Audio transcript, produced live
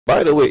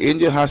By the way,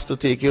 India has to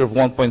take care of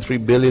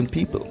 1.3 billion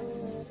people.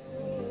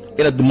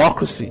 In a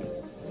democracy,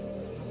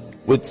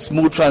 with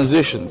smooth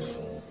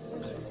transitions,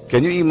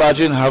 can you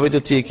imagine having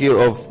to take care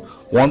of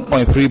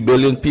 1.3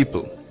 billion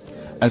people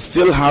and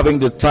still having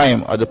the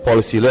time at the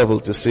policy level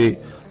to say,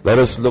 let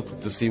us look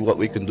to see what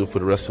we can do for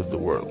the rest of the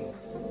world?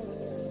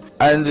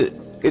 And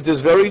it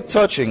is very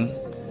touching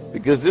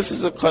because this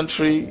is a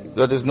country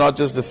that is not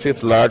just the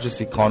 5th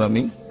largest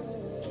economy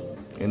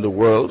in the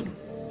world,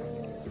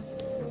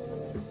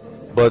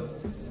 but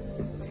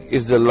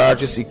is the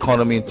largest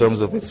economy in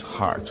terms of its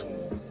heart,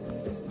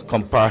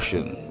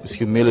 compassion, its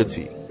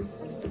humility,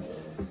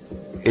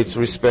 its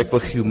respect for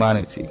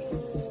humanity,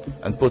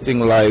 and putting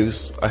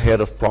lives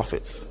ahead of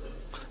profits.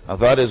 And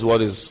that is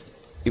what is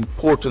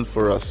important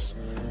for us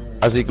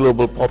as a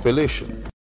global population.